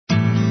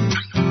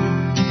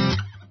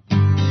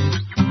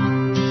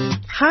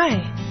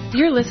Hi,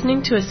 you're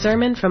listening to a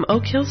sermon from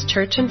Oak Hills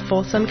Church in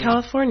Folsom,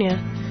 California.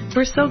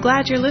 We're so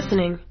glad you're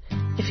listening.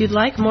 If you'd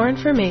like more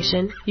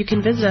information, you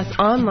can visit us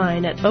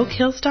online at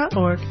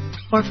oakhills.org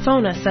or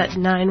phone us at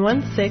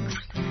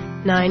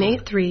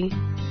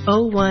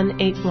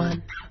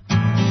 916-983-0181.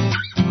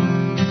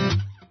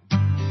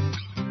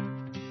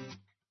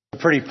 A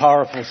pretty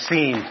powerful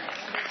scene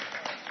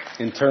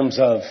in terms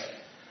of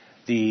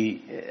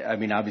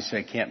obviously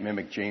I can't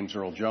mimic James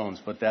Earl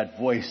Jones, but that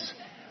voice,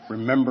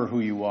 remember who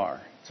you are.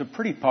 It's a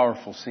pretty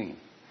powerful scene.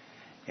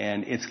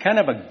 And it's kind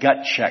of a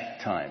gut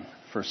check time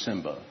for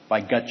Simba. By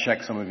gut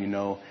check, some of you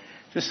know,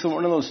 just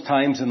one of those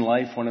times in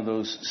life, one of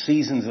those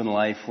seasons in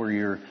life where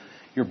you're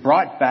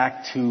brought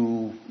back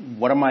to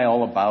what am I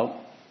all about?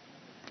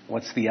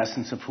 What's the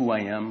essence of who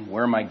I am?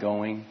 Where am I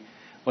going?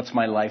 What's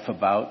my life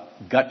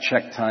about? Gut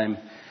check time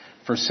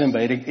for Simba.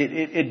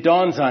 It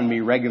dawns on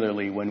me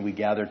regularly when we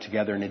gather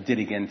together, and it did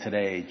again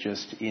today,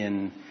 just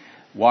in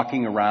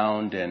walking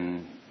around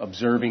and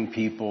observing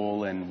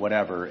people and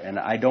whatever. And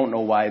I don't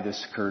know why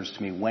this occurs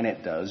to me when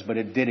it does, but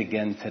it did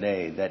again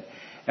today, that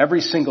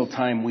every single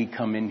time we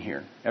come in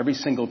here, every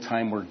single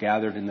time we're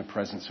gathered in the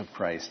presence of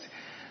Christ,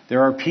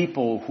 there are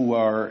people who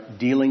are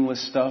dealing with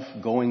stuff,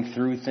 going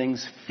through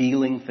things,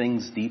 feeling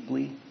things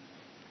deeply,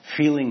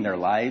 feeling their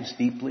lives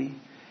deeply,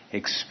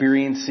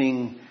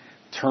 experiencing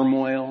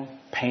turmoil,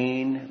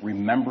 pain,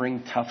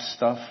 remembering tough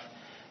stuff,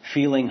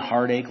 feeling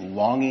heartache,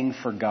 longing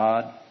for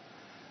God,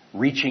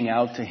 reaching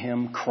out to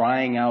Him,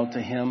 crying out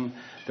to Him.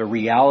 The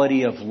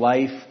reality of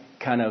life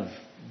kind of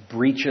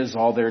breaches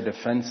all their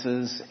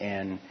defenses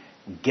and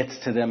gets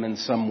to them in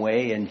some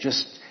way. And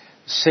just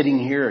sitting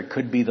here, it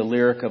could be the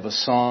lyric of a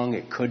song,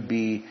 it could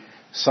be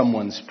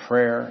someone's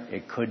prayer,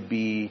 it could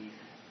be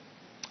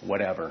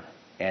whatever.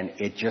 And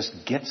it just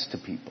gets to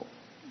people.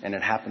 And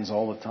it happens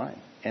all the time.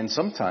 And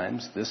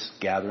sometimes this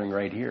gathering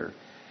right here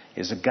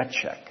is a gut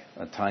check,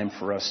 a time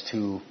for us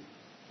to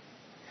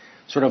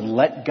sort of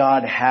let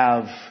God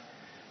have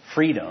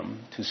freedom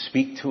to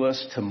speak to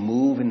us, to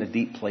move in the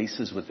deep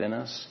places within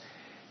us,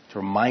 to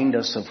remind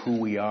us of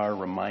who we are,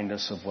 remind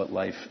us of what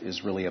life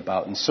is really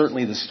about. And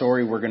certainly the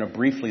story we're going to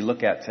briefly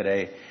look at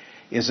today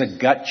is a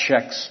gut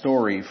check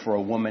story for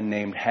a woman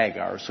named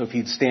Hagar. So if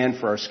you'd stand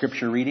for our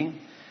scripture reading,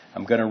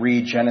 I'm going to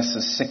read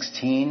Genesis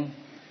 16,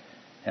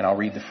 and I'll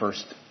read the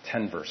first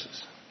 10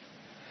 verses.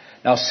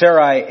 Now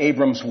Sarai,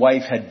 Abram's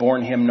wife, had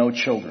borne him no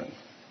children,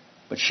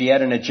 but she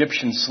had an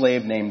Egyptian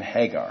slave named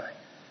Hagar.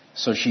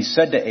 So she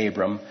said to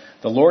Abram,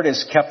 "The Lord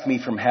has kept me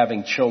from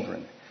having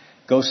children.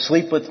 Go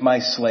sleep with my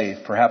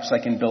slave. Perhaps I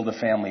can build a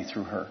family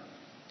through her."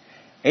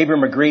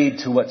 Abram agreed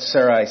to what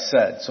Sarai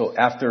said. So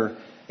after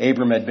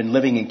Abram had been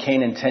living in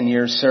Canaan 10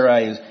 years,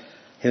 Sarai,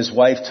 his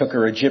wife, took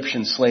her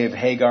Egyptian slave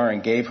Hagar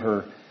and gave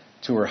her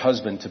to her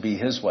husband to be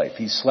his wife.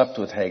 He slept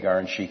with Hagar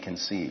and she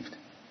conceived.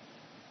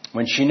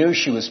 When she knew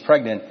she was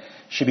pregnant,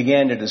 she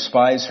began to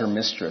despise her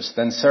mistress.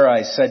 Then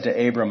Sarai said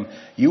to Abram,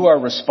 "You are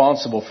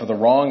responsible for the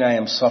wrong I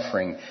am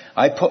suffering.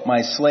 I put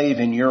my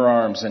slave in your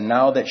arms, and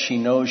now that she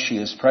knows she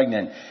is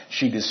pregnant,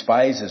 she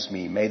despises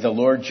me. May the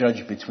Lord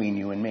judge between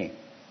you and me."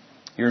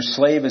 "Your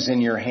slave is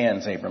in your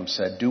hands," Abram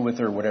said. "Do with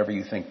her whatever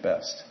you think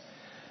best."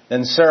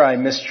 Then Sarai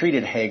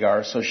mistreated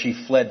Hagar, so she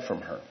fled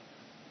from her.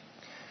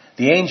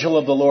 The angel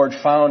of the Lord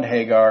found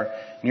Hagar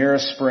near a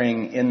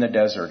spring in the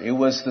desert. It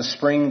was the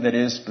spring that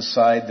is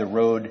beside the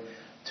road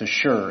to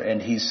Shur.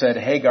 And he said,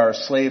 "Hagar,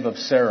 slave of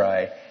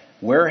Sarai,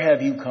 where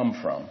have you come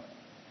from,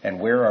 and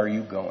where are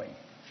you going?"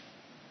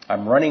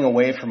 "I'm running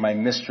away from my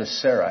mistress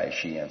Sarai,"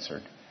 she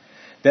answered.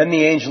 Then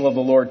the angel of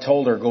the Lord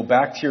told her, "Go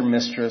back to your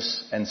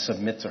mistress and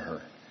submit to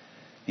her."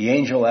 The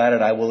angel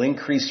added, "I will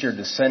increase your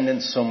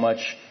descendants so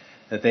much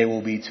that they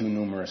will be too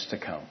numerous to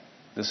count."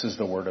 This is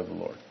the word of the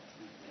Lord.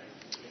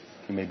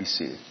 You may be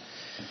seated.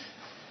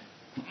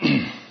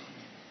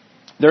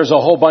 There's a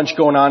whole bunch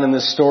going on in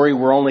this story.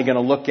 We're only going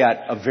to look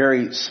at a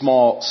very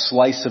small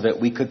slice of it.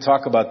 We could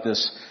talk about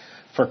this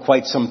for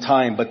quite some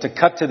time. But to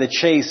cut to the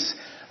chase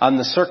on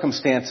the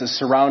circumstances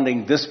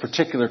surrounding this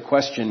particular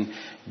question,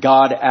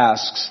 God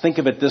asks, think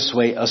of it this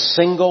way, a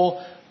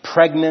single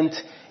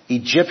pregnant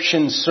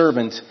Egyptian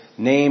servant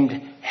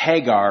named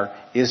Hagar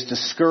is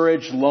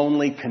discouraged,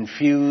 lonely,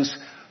 confused.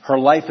 Her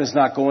life is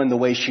not going the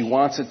way she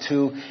wants it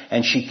to,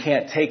 and she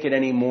can't take it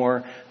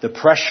anymore. The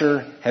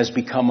pressure has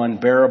become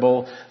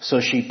unbearable, so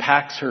she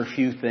packs her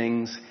few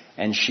things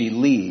and she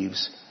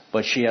leaves,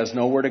 but she has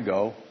nowhere to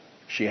go.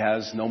 She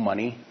has no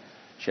money.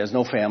 She has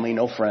no family,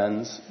 no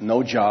friends,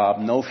 no job,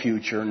 no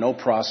future, no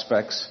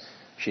prospects.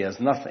 She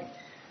has nothing.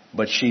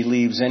 But she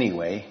leaves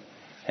anyway,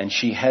 and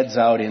she heads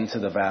out into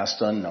the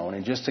vast unknown.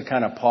 And just to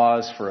kind of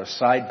pause for a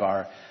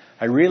sidebar,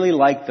 I really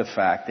like the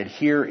fact that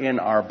here in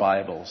our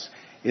Bibles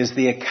is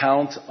the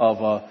account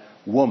of a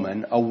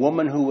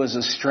woman who was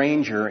a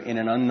stranger in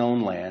an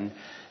unknown land.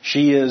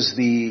 She is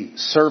the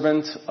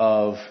servant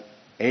of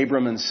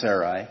Abram and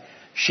Sarai.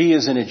 She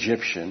is an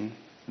Egyptian.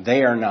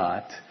 They are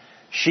not.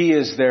 She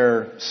is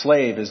their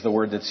slave is the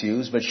word that's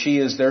used, but she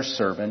is their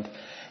servant.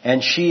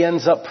 And she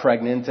ends up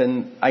pregnant.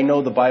 And I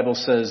know the Bible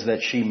says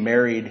that she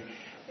married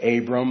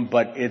Abram,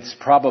 but it's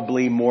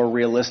probably more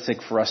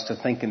realistic for us to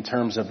think in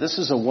terms of this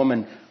is a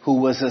woman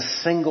who was a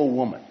single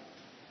woman.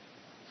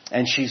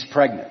 And she's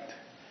pregnant.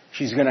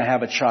 She's going to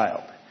have a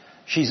child.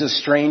 She's a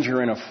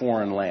stranger in a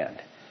foreign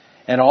land.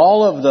 And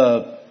all of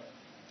the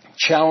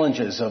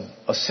challenges of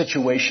a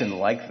situation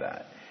like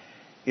that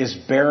is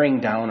bearing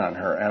down on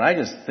her. And I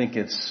just think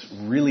it's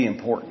really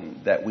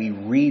important that we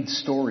read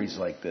stories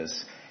like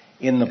this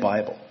in the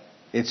Bible.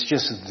 It's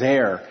just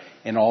there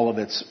in all of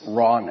its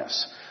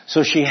rawness.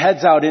 So she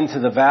heads out into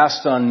the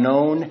vast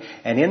unknown,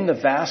 and in the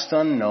vast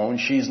unknown,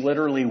 she's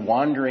literally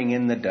wandering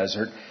in the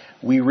desert.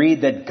 We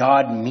read that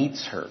God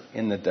meets her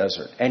in the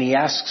desert, and he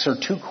asks her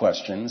two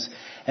questions,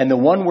 and the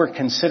one we're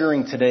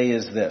considering today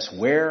is this: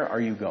 where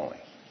are you going?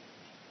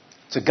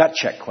 It's a gut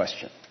check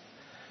question.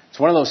 It's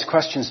one of those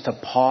questions to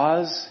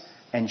pause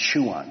and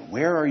chew on.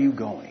 Where are you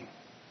going? It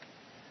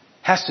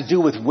has to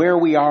do with where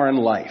we are in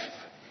life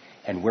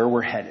and where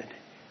we're headed,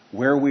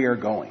 where we are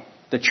going,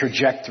 the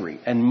trajectory.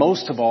 And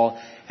most of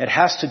all, it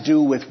has to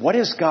do with what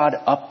is God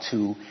up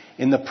to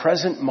in the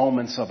present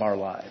moments of our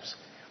lives.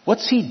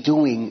 What's he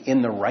doing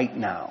in the right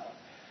now?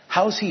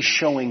 How's he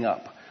showing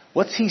up?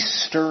 What's he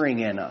stirring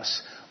in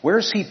us?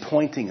 Where's he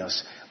pointing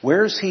us?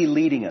 Where's he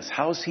leading us?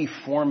 How's he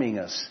forming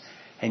us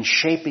and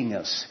shaping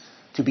us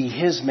to be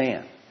his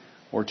man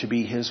or to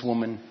be his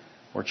woman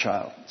or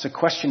child? It's a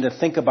question to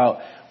think about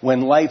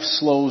when life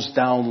slows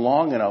down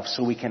long enough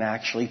so we can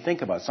actually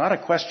think about it. It's not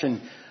a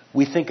question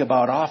we think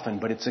about often,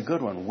 but it's a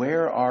good one.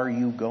 Where are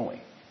you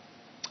going?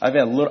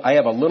 I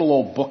have a little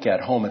old book at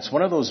home. It's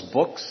one of those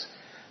books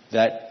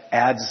that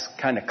adds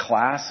kind of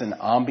class and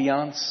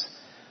ambiance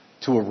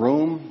to a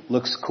room.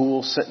 Looks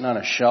cool sitting on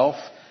a shelf.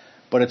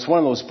 But it's one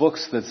of those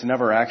books that's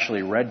never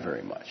actually read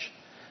very much.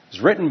 It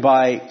was written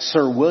by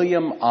Sir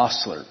William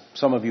Osler.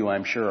 Some of you,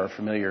 I'm sure, are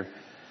familiar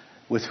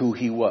with who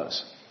he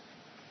was.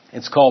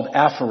 It's called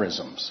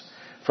Aphorisms,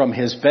 from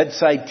his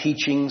bedside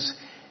teachings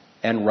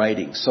and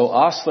writings. So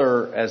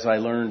Osler, as I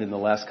learned in the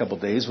last couple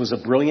of days, was a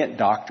brilliant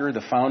doctor,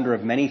 the founder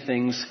of many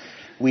things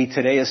we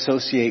today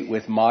associate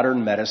with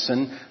modern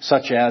medicine,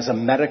 such as a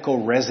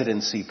medical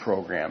residency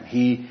program.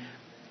 He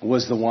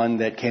was the one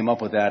that came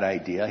up with that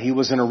idea. He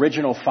was an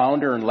original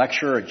founder and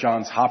lecturer at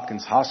Johns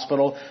Hopkins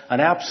Hospital, an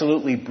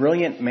absolutely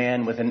brilliant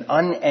man with an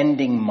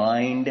unending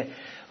mind,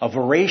 a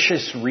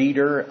voracious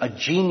reader, a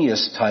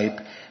genius type.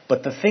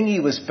 But the thing he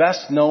was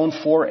best known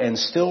for and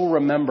still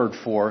remembered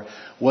for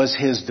was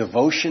his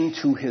devotion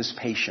to his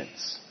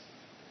patients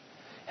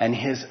and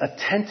his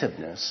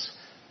attentiveness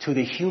to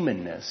the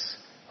humanness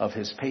of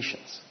his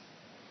patients.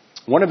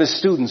 One of his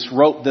students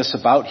wrote this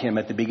about him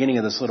at the beginning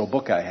of this little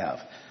book I have.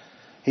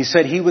 He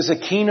said he was a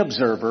keen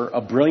observer, a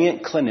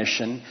brilliant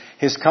clinician.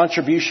 His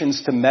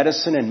contributions to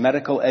medicine and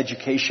medical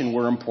education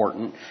were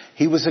important.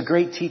 He was a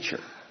great teacher.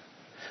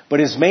 But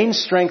his main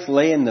strength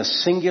lay in the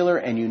singular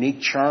and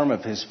unique charm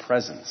of his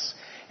presence,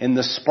 in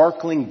the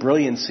sparkling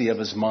brilliancy of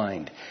his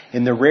mind,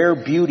 in the rare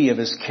beauty of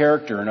his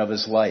character and of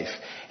his life,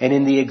 and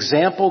in the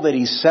example that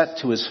he set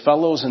to his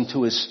fellows and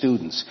to his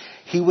students.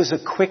 He was a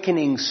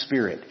quickening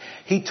spirit.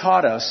 He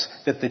taught us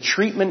that the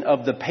treatment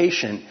of the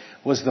patient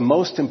was the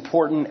most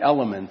important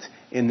element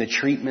in the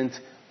treatment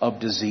of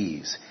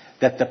disease.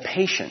 That the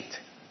patient,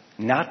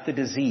 not the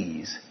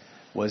disease,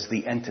 was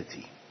the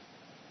entity.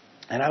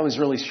 And I was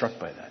really struck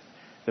by that.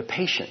 The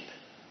patient,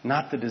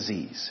 not the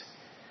disease,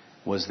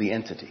 was the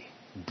entity.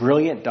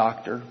 Brilliant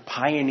doctor,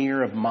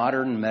 pioneer of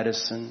modern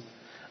medicine,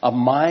 a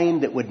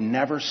mind that would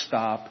never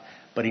stop,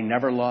 but he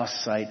never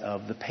lost sight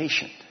of the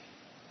patient,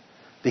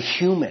 the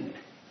human,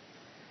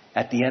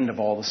 at the end of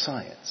all the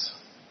science.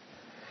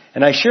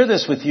 And I share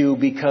this with you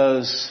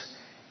because,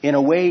 in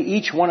a way,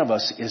 each one of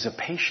us is a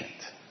patient.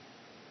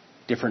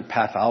 Different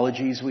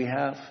pathologies we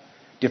have,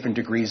 different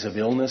degrees of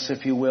illness,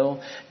 if you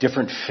will,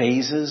 different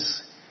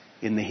phases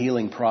in the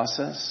healing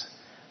process,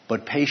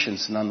 but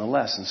patience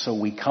nonetheless. And so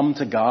we come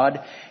to God,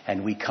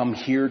 and we come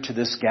here to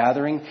this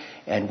gathering,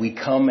 and we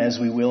come, as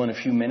we will in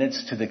a few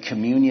minutes, to the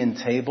communion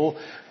table,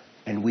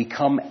 and we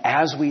come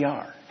as we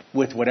are,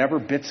 with whatever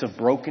bits of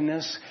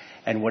brokenness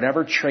and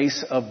whatever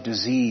trace of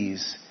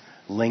disease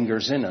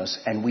lingers in us,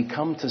 and we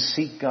come to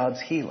seek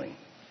God's healing.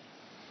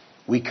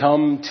 We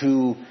come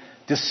to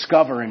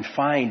discover and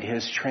find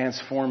his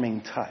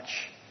transforming touch,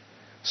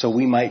 so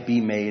we might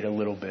be made a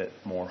little bit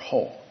more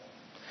whole.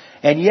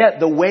 And yet,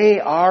 the way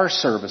our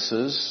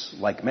services,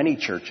 like many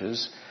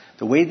churches,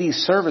 the way these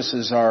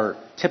services are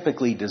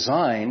typically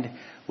designed,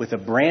 with a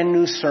brand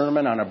new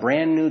sermon on a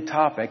brand new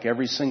topic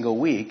every single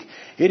week,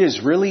 it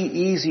is really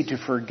easy to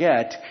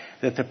forget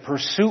that the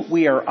pursuit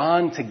we are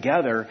on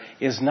together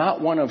is not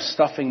one of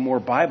stuffing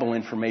more Bible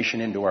information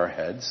into our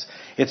heads.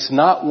 It's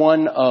not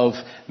one of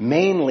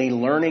mainly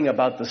learning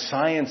about the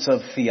science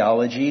of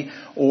theology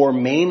or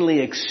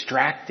mainly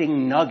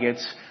extracting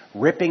nuggets,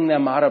 ripping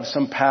them out of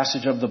some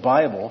passage of the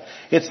Bible.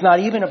 It's not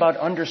even about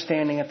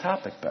understanding a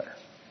topic better.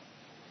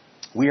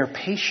 We are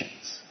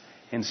patients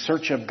in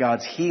search of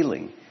God's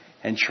healing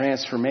and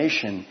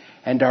transformation,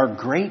 and our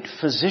great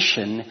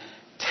physician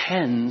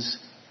tends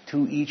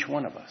to each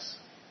one of us.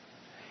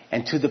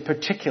 and to the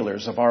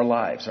particulars of our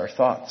lives, our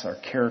thoughts, our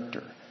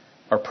character,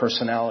 our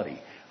personality,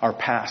 our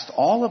past.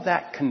 All of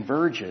that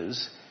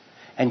converges,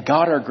 and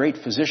God, our great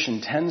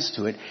physician, tends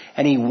to it,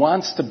 and He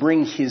wants to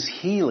bring His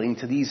healing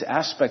to these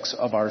aspects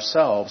of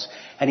ourselves,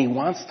 and He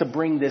wants to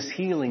bring this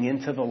healing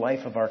into the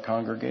life of our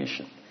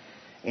congregation.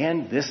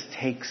 And this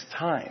takes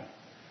time.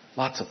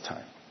 Lots of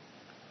time.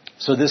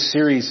 So this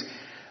series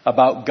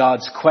about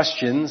God's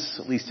questions,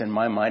 at least in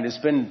my mind, has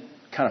been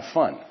kind of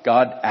fun.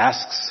 God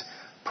asks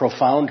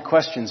profound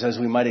questions, as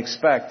we might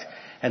expect,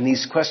 and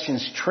these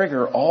questions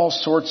trigger all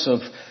sorts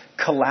of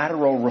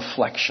collateral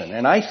reflection.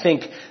 And I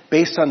think,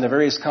 based on the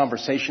various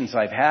conversations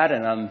I've had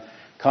and on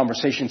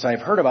conversations I've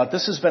heard about,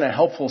 this has been a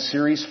helpful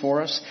series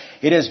for us.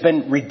 It has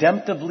been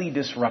redemptively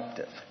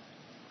disruptive.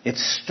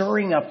 It's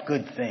stirring up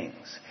good things.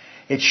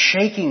 It's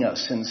shaking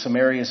us in some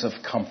areas of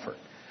comfort.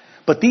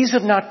 But these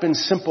have not been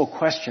simple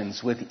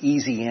questions with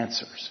easy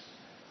answers.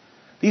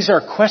 These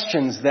are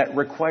questions that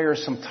require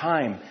some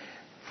time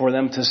for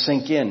them to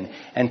sink in,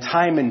 and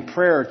time in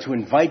prayer to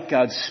invite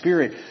God's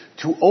Spirit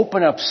to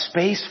open up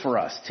space for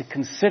us to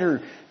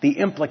consider the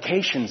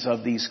implications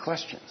of these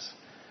questions.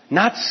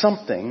 Not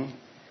something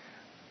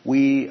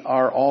we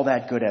are all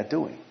that good at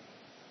doing.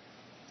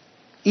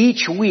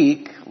 Each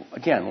week,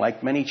 again,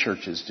 like many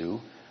churches do,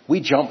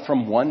 we jump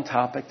from one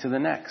topic to the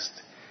next,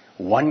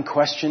 one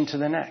question to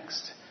the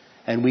next,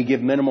 and we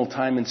give minimal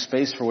time and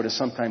space for what is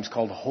sometimes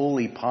called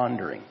holy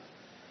pondering,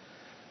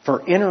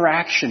 for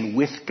interaction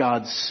with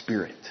God's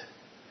Spirit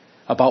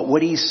about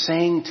what He's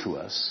saying to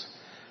us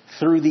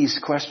through these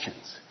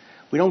questions.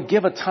 We don't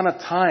give a ton of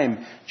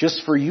time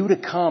just for you to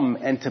come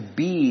and to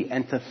be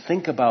and to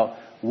think about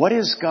what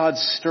is God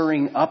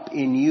stirring up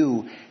in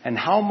you, and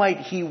how might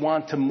He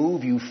want to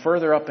move you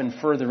further up and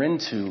further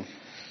into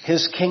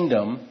His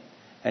kingdom,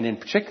 and in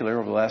particular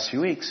over the last few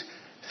weeks,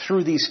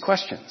 through these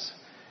questions.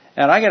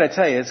 And I got to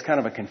tell you, it's kind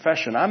of a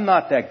confession. I'm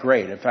not that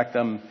great. In fact,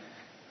 I'm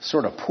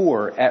sort of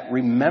poor at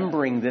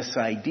remembering this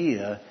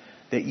idea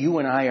that you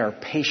and I are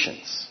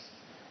patients,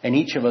 and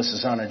each of us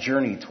is on a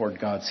journey toward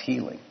God's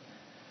healing.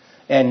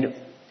 And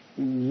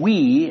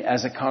we,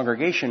 as a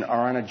congregation,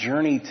 are on a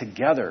journey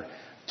together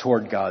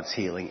toward God's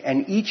healing.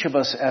 And each of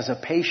us, as a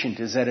patient,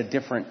 is at a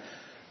different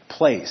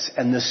place.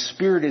 And the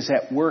Spirit is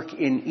at work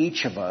in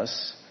each of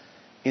us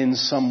in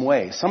some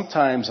way.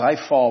 Sometimes I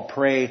fall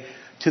prey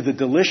to the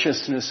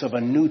deliciousness of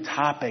a new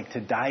topic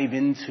to dive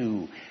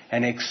into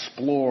and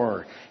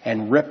explore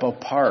and rip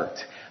apart.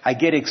 I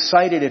get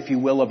excited, if you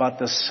will, about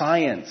the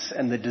science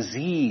and the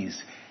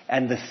disease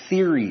and the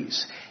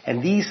theories.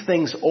 And these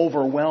things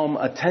overwhelm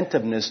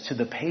attentiveness to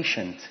the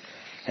patient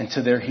and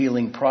to their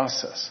healing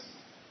process.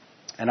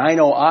 And I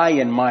know I,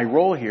 in my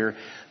role here,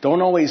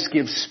 don't always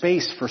give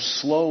space for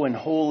slow and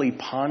holy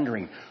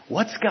pondering.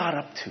 What's God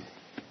up to?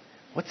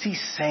 What's He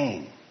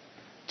saying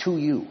to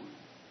you?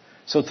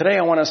 So today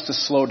I want us to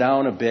slow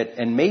down a bit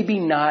and maybe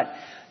not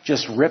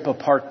just rip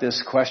apart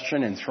this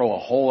question and throw a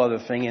whole other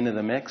thing into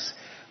the mix.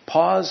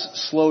 Pause,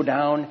 slow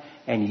down,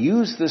 and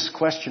use this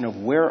question of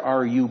where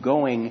are you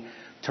going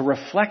to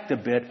reflect a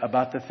bit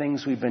about the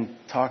things we've been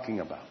talking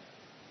about.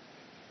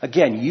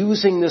 Again,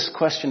 using this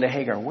question to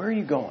Hagar, where are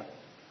you going?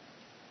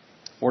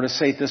 Or to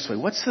say it this way,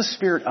 what's the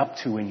Spirit up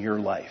to in your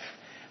life?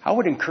 I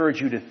would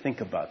encourage you to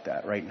think about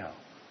that right now.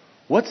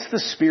 What's the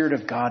Spirit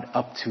of God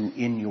up to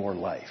in your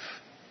life?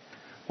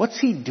 What's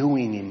He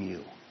doing in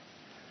you?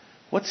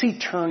 What's He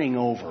turning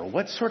over?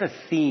 What sort of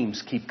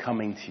themes keep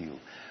coming to you?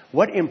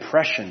 What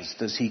impressions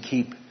does He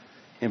keep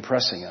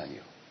impressing on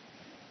you?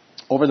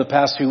 Over the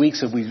past few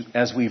weeks,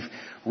 as we've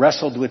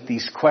wrestled with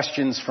these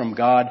questions from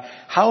God,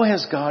 how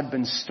has God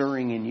been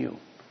stirring in you?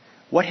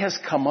 What has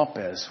come up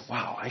as,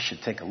 wow, I should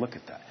take a look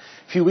at that?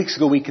 A few weeks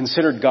ago, we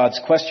considered God's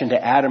question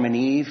to Adam and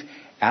Eve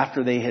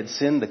after they had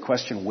sinned, the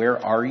question, where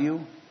are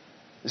you?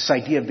 This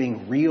idea of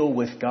being real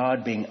with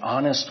God, being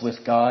honest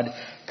with God,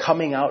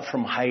 coming out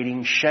from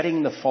hiding,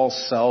 shedding the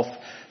false self,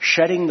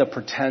 shedding the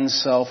pretend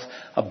self,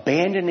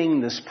 abandoning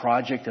this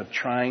project of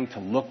trying to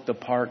look the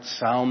part,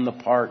 sound the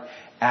part,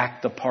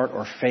 act the part,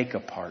 or fake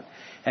a part.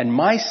 And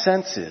my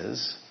sense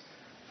is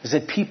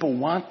that people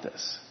want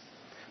this.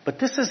 But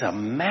this is a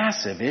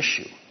massive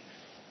issue.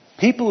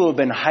 People who have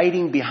been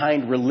hiding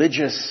behind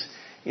religious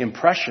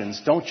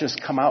impressions don't just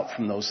come out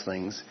from those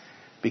things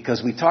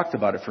because we talked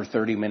about it for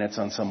 30 minutes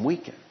on some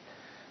weekend.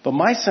 But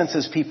my sense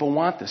is people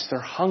want this. They're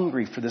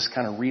hungry for this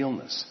kind of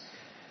realness.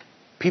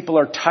 People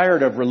are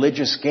tired of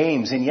religious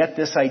games, and yet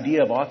this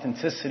idea of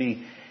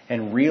authenticity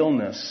and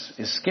realness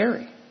is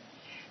scary.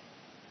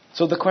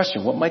 So the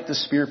question, what might the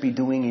Spirit be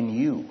doing in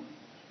you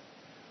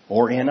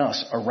or in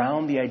us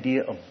around the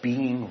idea of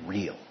being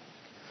real?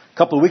 A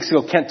couple of weeks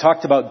ago, Kent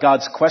talked about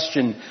God's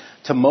question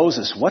to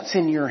Moses, what's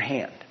in your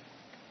hand?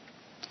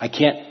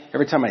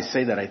 Every time I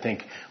say that, I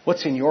think,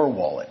 what's in your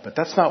wallet? But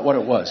that's not what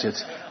it was.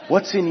 It's,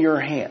 what's in your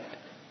hand?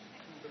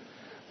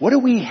 What do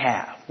we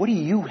have? What do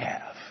you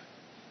have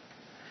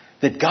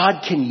that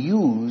God can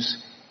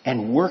use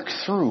and work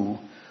through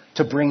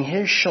to bring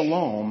His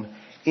shalom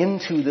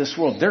into this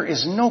world? There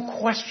is no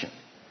question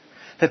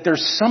that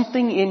there's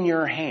something in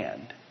your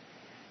hand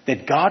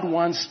that God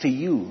wants to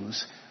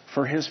use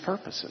for His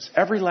purposes.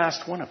 Every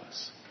last one of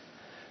us.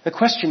 The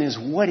question is,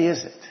 what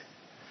is it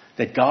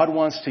that God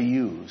wants to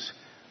use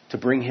to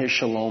bring His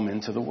shalom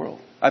into the world?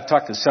 I've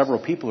talked to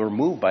several people who are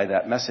moved by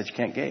that message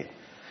Kent gave.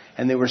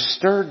 And they were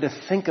stirred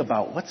to think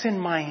about what's in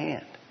my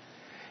hand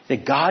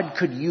that God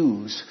could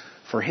use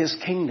for His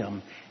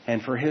kingdom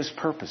and for His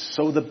purpose.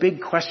 So the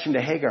big question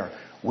to Hagar,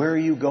 where are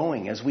you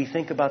going? As we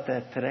think about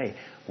that today,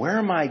 where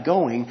am I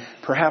going?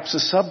 Perhaps a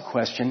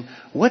sub-question,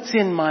 what's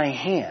in my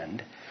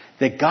hand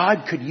that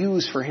God could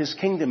use for His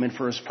kingdom and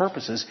for His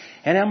purposes?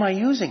 And am I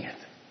using it?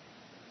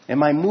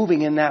 Am I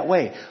moving in that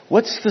way?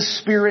 What's the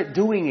Spirit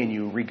doing in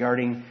you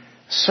regarding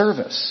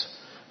service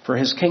for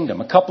His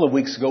kingdom? A couple of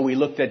weeks ago, we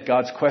looked at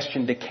God's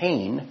question to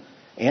Cain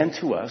and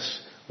to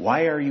us,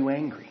 why are you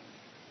angry?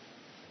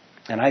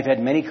 And I've had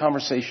many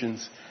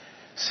conversations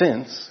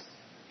since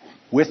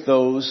with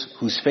those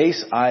whose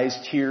face, eyes,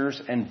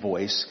 tears, and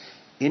voice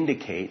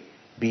indicate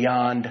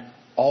beyond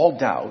all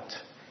doubt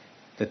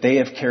that they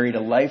have carried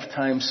a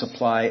lifetime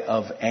supply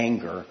of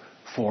anger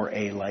for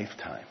a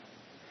lifetime.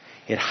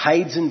 It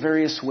hides in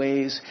various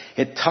ways.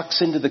 It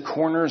tucks into the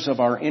corners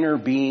of our inner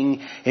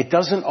being. It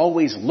doesn't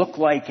always look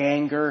like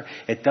anger.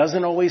 It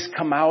doesn't always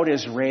come out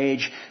as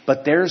rage.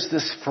 But there's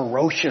this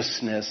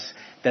ferociousness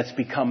that's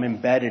become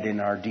embedded in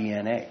our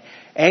DNA.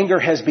 Anger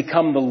has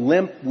become the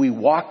limp we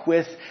walk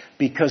with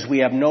because we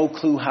have no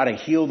clue how to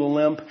heal the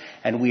limp,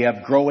 and we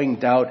have growing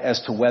doubt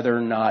as to whether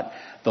or not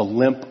the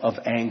limp of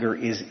anger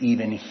is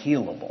even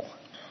healable.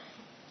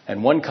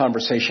 And one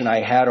conversation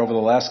I had over the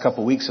last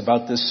couple of weeks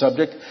about this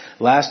subject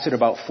lasted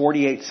about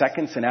 48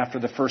 seconds, and after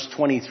the first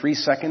 23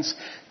 seconds,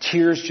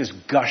 tears just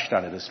gushed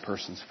out of this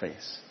person's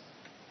face.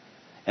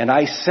 And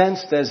I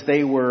sensed as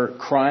they were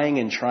crying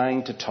and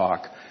trying to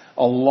talk,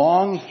 a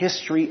long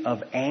history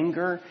of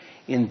anger,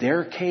 in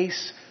their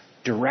case,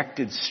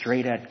 directed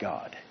straight at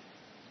God.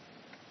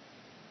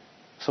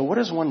 So what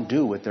does one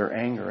do with their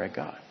anger at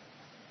God?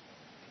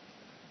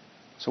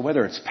 So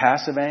whether it's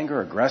passive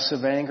anger,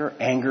 aggressive anger,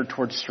 anger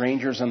towards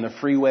strangers on the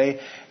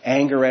freeway,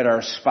 anger at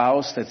our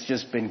spouse that's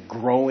just been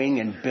growing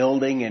and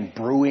building and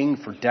brewing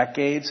for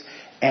decades,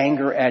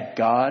 anger at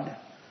God,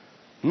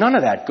 none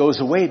of that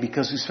goes away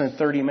because we spent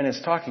 30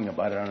 minutes talking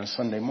about it on a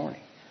Sunday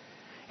morning.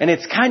 And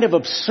it's kind of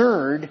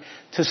absurd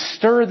to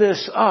stir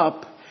this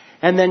up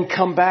and then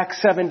come back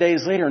 7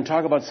 days later and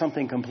talk about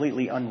something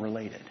completely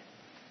unrelated.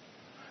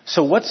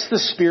 So what's the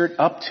Spirit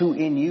up to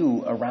in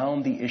you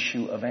around the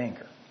issue of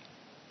anger?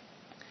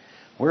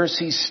 Where is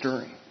He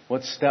stirring?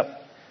 What step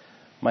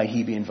might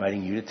He be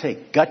inviting you to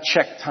take? Gut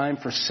check time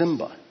for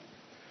Simba.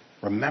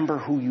 Remember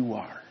who you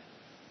are.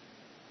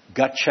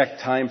 Gut check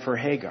time for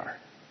Hagar.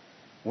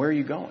 Where are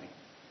you going?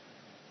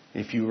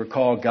 If you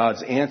recall,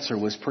 God's answer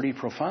was pretty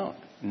profound.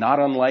 Not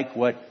unlike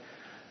what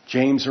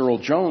James Earl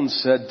Jones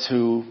said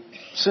to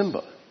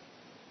Simba.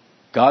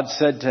 God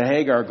said to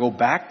Hagar, go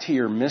back to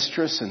your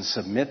mistress and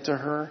submit to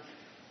her,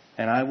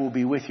 and I will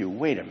be with you.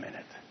 Wait a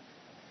minute.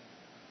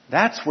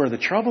 That's where the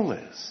trouble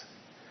is.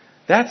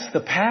 That's the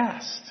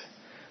past.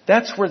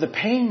 That's where the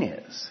pain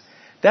is.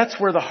 That's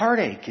where the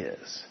heartache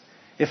is.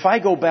 If I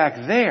go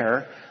back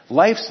there,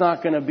 life's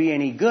not going to be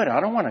any good. I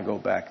don't want to go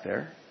back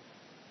there.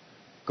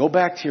 Go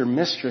back to your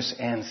mistress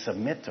and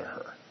submit to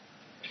her.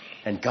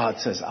 And God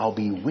says, I'll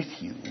be with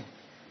you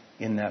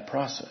in that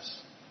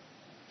process.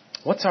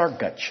 What's our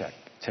gut check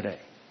today?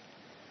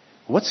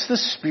 What's the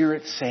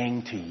Spirit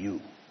saying to you?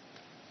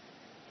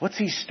 What's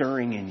He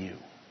stirring in you?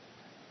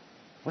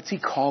 What's He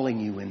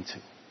calling you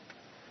into?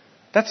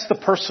 That's the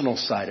personal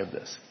side of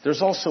this.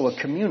 There's also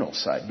a communal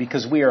side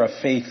because we are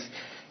a faith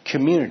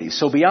community.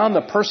 So beyond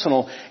the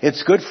personal,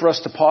 it's good for us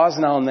to pause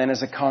now and then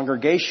as a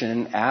congregation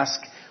and ask,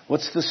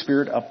 what's the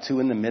Spirit up to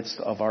in the midst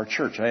of our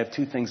church? I have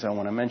two things I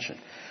want to mention.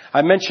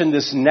 I mentioned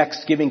this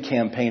Next Giving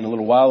campaign a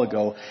little while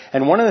ago,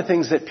 and one of the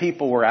things that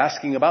people were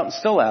asking about and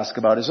still ask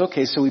about is,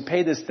 okay, so we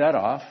pay this debt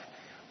off.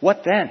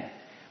 What then?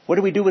 What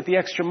do we do with the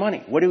extra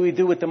money? What do we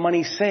do with the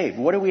money saved?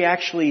 What are we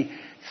actually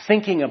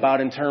thinking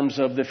about in terms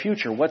of the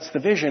future? What's the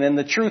vision? And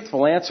the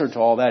truthful answer to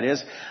all that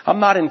is, I'm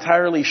not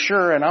entirely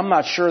sure, and I'm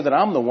not sure that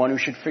I'm the one who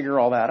should figure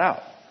all that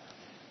out.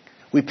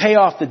 We pay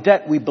off the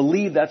debt. We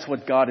believe that's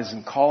what God is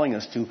calling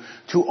us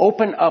to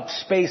open up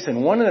space.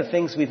 And one of the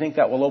things we think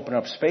that will open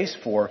up space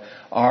for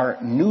are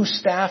new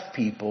staff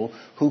people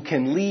who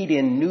can lead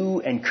in new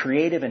and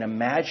creative and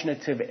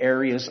imaginative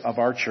areas of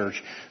our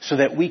church so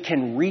that we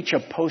can reach a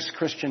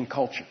post-Christian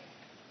culture.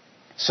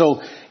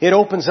 So it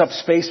opens up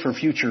space for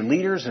future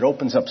leaders. It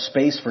opens up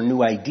space for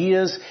new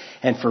ideas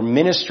and for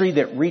ministry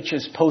that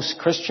reaches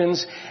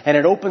post-Christians. And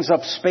it opens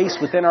up space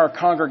within our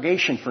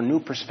congregation for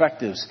new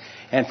perspectives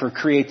and for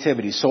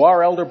creativity. So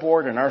our elder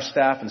board and our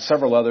staff and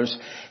several others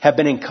have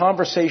been in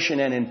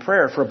conversation and in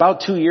prayer for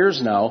about 2 years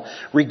now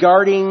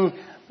regarding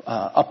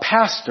a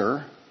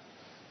pastor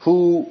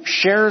who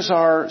shares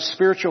our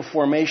spiritual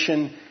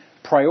formation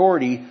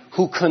priority,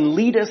 who can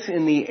lead us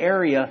in the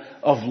area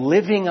of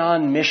living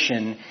on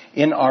mission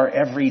in our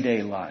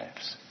everyday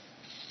lives.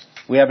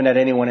 We haven't had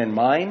anyone in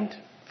mind.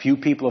 Few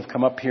people have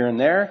come up here and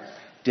there.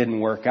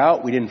 Didn't work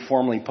out. We didn't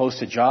formally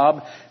post a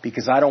job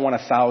because I don't want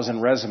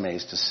 1,000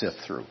 resumes to sift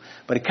through.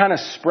 But it kind of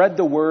spread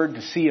the word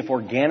to see if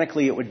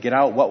organically it would get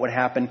out, what would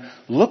happen.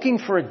 Looking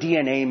for a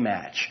DNA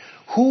match.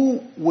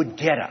 Who would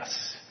get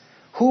us?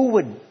 Who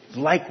would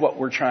like what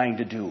we're trying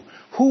to do?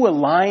 Who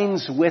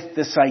aligns with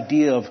this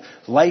idea of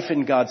life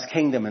in God's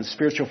kingdom and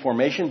spiritual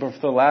formation? But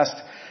for the last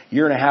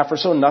year and a half or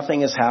so,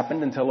 nothing has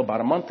happened until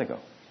about a month ago.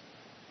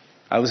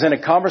 I was in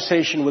a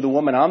conversation with a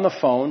woman on the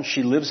phone.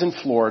 She lives in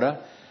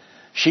Florida.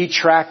 She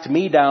tracked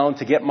me down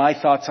to get my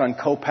thoughts on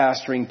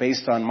co-pastoring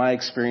based on my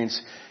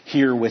experience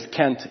here with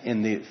Kent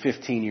in the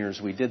 15 years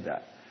we did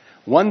that.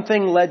 One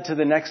thing led to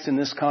the next in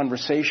this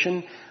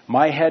conversation.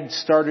 My head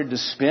started to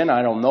spin.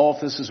 I don't know if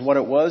this is what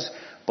it was,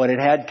 but it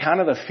had kind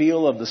of the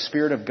feel of the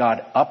Spirit of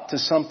God up to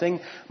something.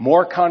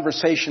 More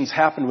conversations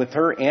happened with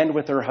her and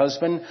with her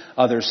husband.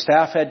 Other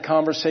staff had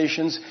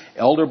conversations.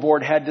 Elder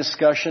board had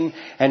discussion.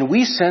 And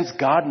we sensed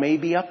God may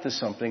be up to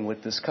something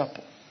with this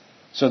couple.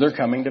 So they're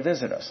coming to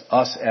visit us.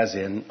 Us as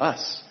in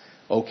us,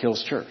 Oak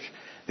Hills Church.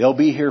 They'll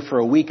be here for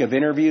a week of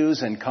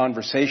interviews and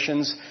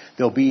conversations.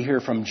 They'll be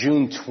here from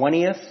June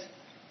 20th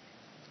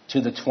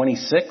to the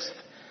 26th.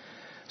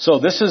 So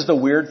this is the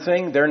weird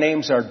thing. Their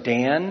names are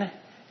Dan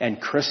and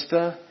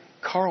Krista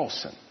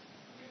Carlson.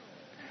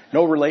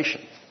 No relation.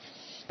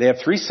 They have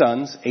 3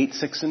 sons, 8,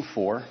 6, and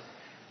 4.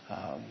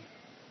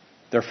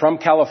 They're from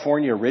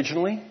California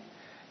originally.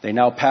 They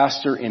now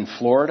pastor in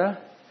Florida.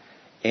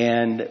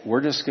 And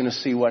we're just going to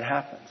see what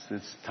happens.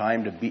 It's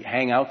time to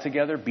hang out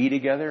together, be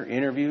together,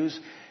 interviews,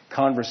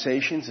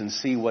 conversations, and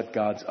see what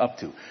God's up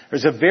to.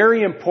 There's a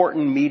very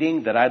important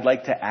meeting that I'd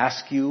like to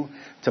ask you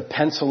to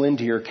pencil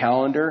into your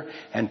calendar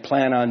and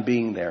plan on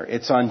being there.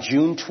 It's on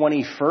June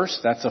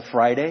 21st. That's a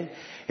Friday.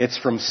 It's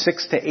from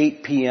 6 to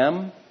 8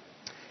 p.m.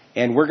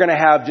 And we're going to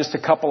have just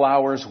a couple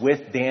hours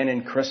with Dan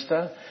and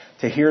Krista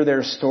to hear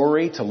their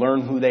story, to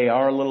learn who they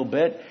are a little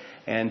bit,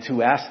 and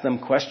to ask them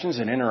questions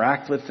and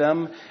interact with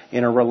them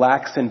in a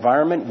relaxed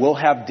environment. We'll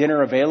have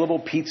dinner available,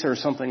 pizza or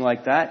something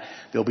like that.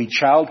 There'll be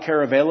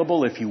childcare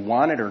available if you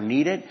want it or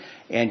need it,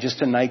 and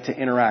just a night to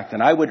interact.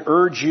 And I would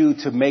urge you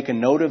to make a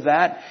note of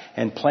that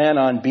and plan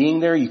on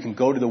being there. You can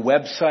go to the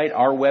website,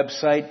 our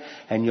website,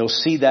 and you'll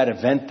see that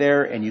event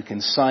there, and you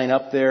can sign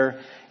up there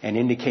and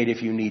indicate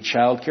if you need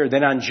childcare.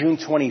 Then on June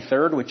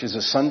 23rd, which is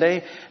a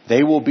Sunday,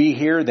 they will be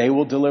here. They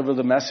will deliver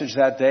the message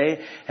that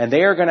day. And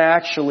they are going to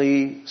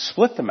actually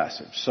split the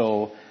message.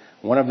 So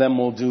one of them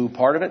will do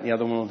part of it. The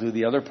other one will do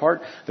the other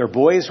part. Their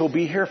boys will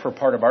be here for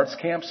part of Arts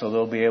Camp. So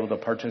they'll be able to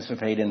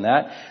participate in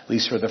that, at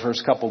least for the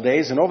first couple of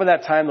days. And over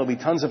that time, there'll be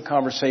tons of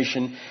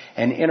conversation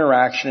and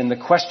interaction. And the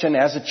question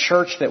as a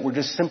church that we're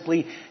just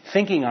simply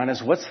thinking on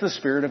is, what's the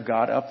Spirit of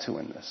God up to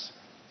in this?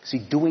 Is He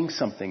doing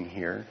something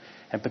here?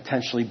 And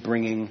potentially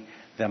bringing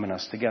them and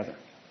us together.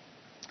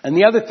 And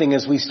the other thing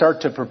is we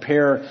start to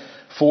prepare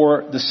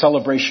for the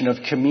celebration of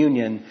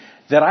communion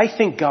that I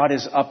think God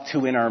is up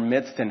to in our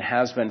midst and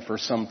has been for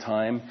some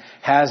time,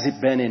 has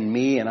it been in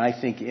me and I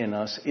think in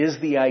us,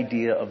 is the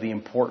idea of the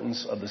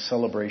importance of the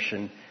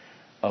celebration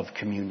of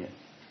communion.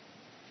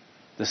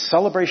 The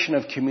celebration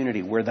of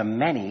community where the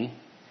many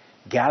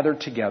gather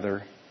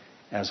together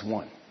as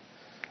one.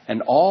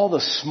 And all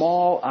the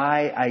small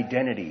I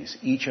identities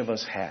each of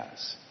us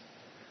has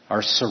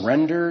are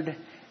surrendered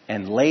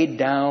and laid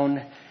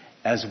down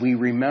as we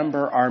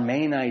remember our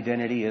main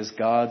identity as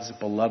God's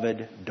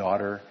beloved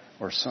daughter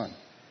or son.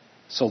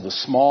 So the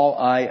small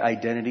I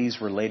identities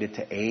related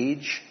to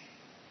age,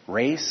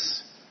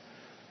 race,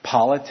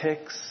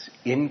 politics,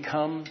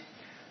 income,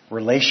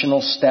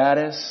 relational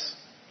status,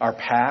 our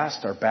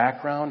past, our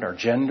background, our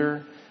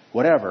gender,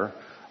 whatever,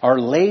 are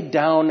laid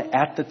down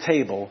at the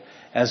table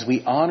as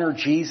we honor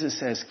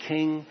Jesus as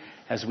King,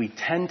 as we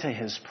tend to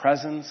His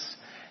presence,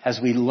 as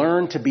we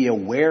learn to be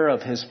aware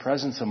of His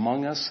presence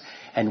among us,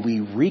 and we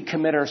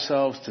recommit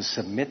ourselves to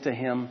submit to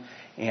Him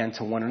and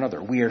to one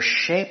another. We are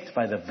shaped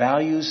by the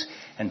values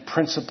and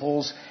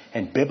principles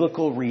and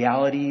biblical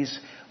realities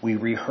we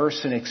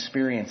rehearse and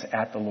experience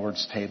at the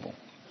Lord's table.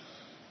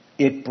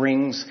 It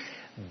brings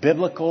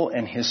biblical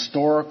and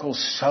historical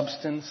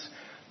substance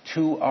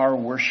to our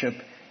worship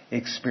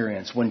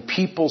experience. When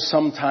people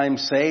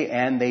sometimes say,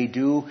 and they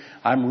do,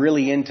 I'm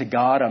really into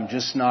God, I'm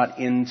just not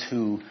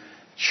into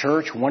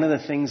church, one of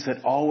the things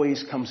that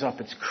always comes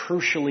up, it's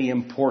crucially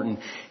important,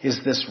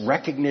 is this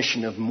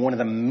recognition of one of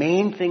the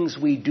main things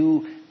we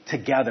do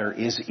together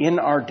is in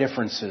our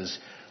differences,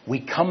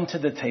 we come to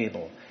the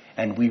table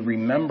and we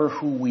remember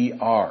who we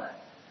are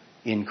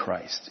in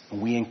Christ.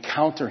 We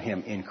encounter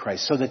Him in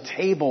Christ. So the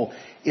table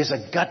is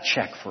a gut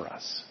check for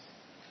us.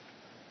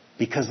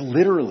 Because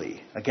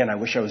literally, again, I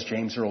wish I was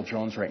James Earl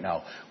Jones right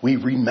now, we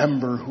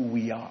remember who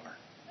we are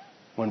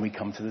when we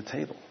come to the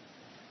table.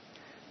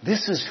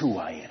 This is who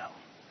I am.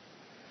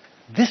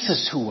 This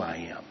is who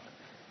I am.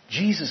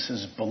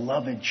 Jesus'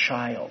 beloved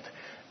child.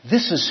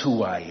 This is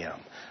who I am.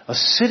 A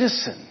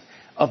citizen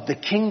of the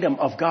kingdom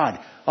of God.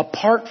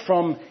 Apart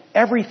from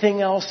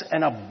everything else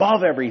and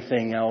above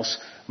everything else,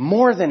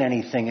 more than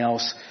anything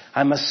else,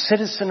 I'm a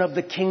citizen of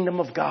the kingdom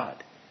of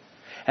God.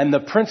 And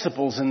the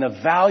principles and the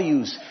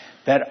values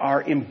that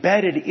are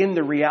embedded in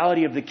the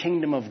reality of the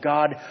kingdom of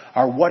God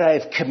are what I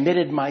have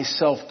committed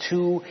myself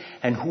to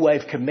and who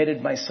I've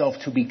committed myself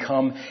to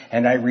become.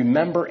 And I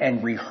remember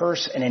and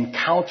rehearse and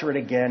encounter it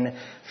again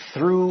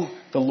through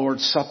the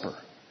Lord's Supper.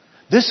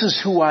 This is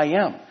who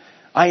I am.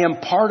 I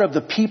am part of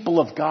the people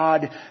of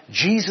God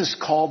Jesus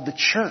called the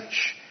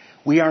church.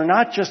 We are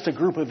not just a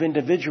group of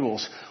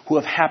individuals who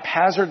have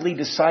haphazardly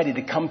decided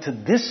to come to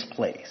this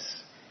place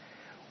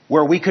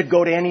where we could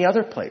go to any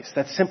other place.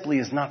 That simply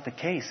is not the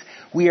case.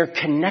 We are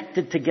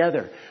connected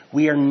together.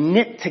 We are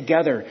knit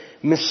together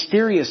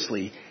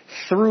mysteriously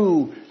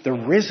through the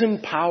risen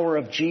power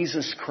of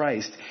Jesus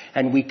Christ.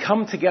 And we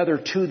come together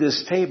to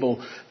this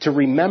table to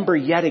remember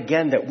yet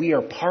again that we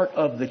are part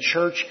of the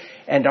church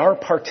and our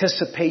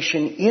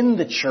participation in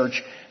the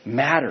church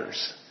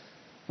matters.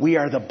 We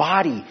are the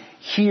body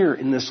here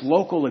in this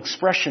local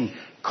expression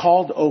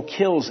called Oak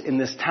Hills in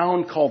this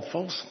town called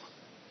Folsom.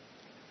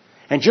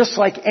 And just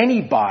like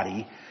any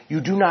body,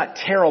 you do not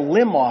tear a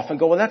limb off and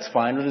go, well, that's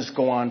fine, we'll just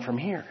go on from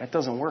here. That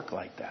doesn't work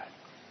like that.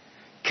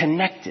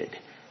 Connected,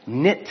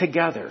 knit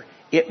together.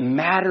 It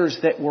matters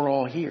that we're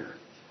all here.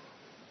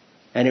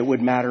 And it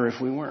would matter if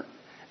we weren't.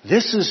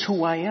 This is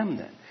who I am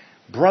then.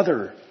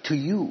 Brother to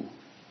you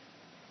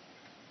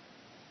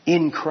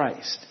in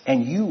Christ.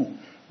 And you,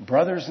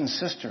 brothers and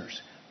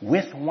sisters,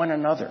 with one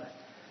another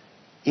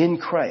in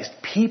Christ.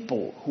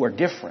 People who are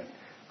different,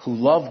 who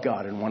love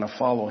God and want to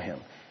follow Him.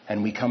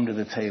 And we come to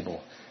the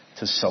table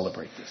to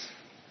celebrate this.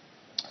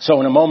 So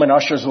in a moment,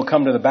 ushers will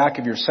come to the back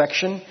of your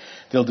section.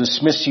 They'll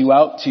dismiss you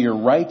out to your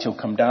right. You'll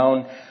come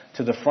down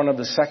to the front of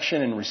the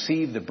section and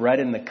receive the bread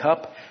and the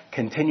cup.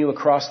 Continue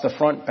across the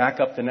front, back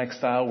up the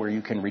next aisle where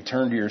you can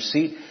return to your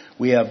seat.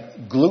 We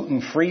have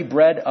gluten-free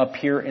bread up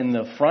here in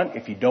the front.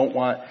 If you don't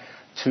want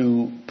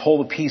to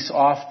pull the piece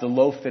off the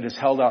loaf that is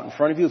held out in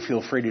front of you,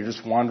 feel free to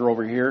just wander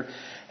over here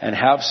and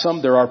have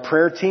some. There are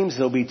prayer teams.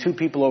 There'll be 2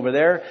 people over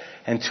there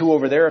and 2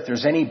 over there. If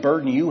there's any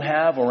burden you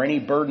have or any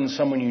burden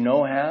someone you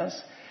know has,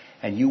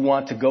 and you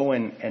want to go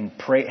and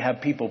pray, have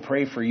people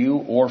pray for you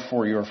or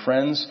for your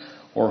friends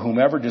or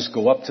whomever, just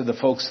go up to the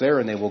folks there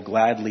and they will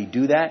gladly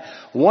do that.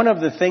 One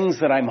of the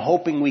things that I'm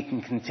hoping we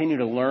can continue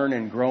to learn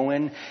and grow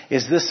in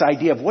is this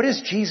idea of what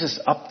is Jesus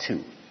up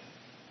to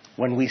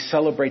when we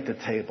celebrate the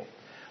table?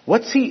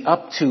 What's He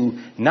up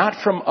to,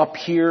 not from up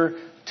here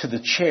to the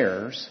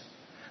chairs,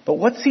 but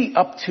what's He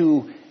up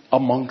to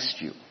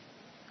amongst you?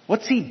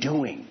 What's He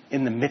doing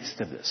in the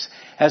midst of this?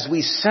 As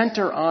we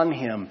center on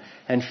Him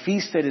and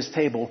feast at His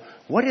table,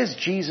 what is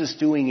Jesus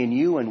doing in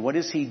you and what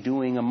is He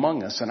doing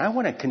among us? And I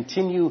want to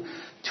continue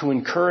to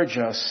encourage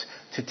us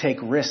to take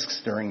risks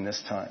during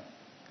this time.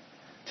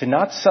 To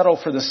not settle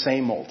for the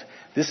same old.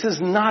 This is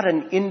not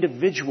an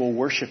individual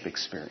worship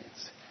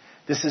experience.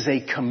 This is a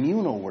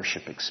communal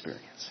worship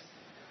experience.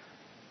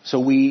 So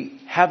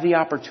we have the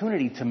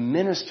opportunity to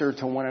minister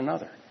to one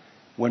another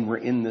when we're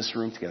in this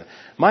room together.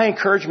 My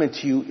encouragement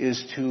to you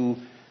is to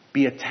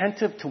be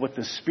attentive to what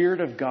the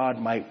Spirit of God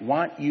might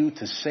want you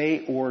to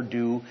say or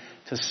do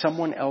to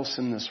someone else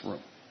in this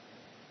room.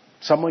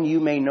 Someone you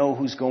may know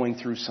who's going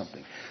through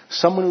something.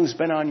 Someone who's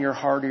been on your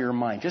heart or your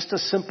mind. Just a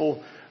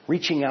simple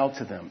reaching out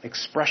to them,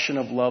 expression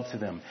of love to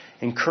them,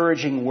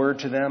 encouraging word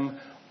to them,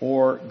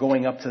 or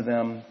going up to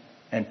them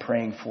and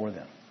praying for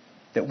them.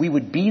 That we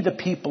would be the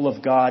people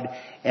of God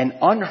and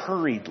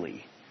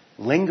unhurriedly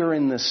linger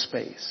in this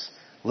space.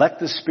 Let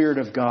the Spirit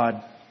of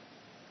God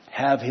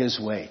have His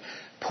way.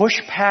 Push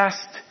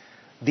past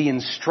the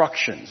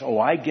instructions. Oh,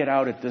 I get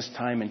out at this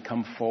time and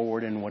come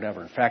forward and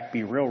whatever. In fact,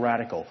 be real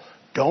radical.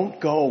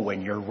 Don't go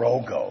when your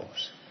row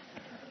goes.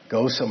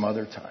 Go some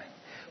other time.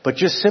 But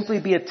just simply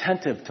be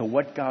attentive to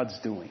what God's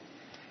doing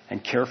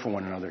and care for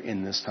one another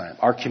in this time.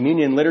 Our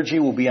communion liturgy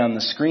will be on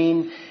the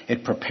screen.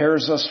 It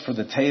prepares us for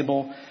the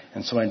table.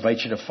 And so I invite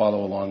you to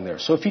follow along there.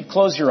 So if you'd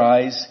close your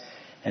eyes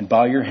and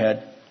bow your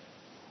head,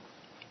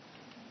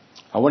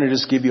 I want to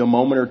just give you a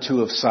moment or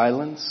two of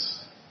silence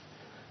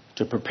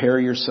to prepare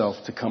yourself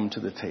to come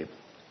to the table.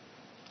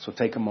 So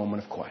take a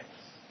moment of quiet.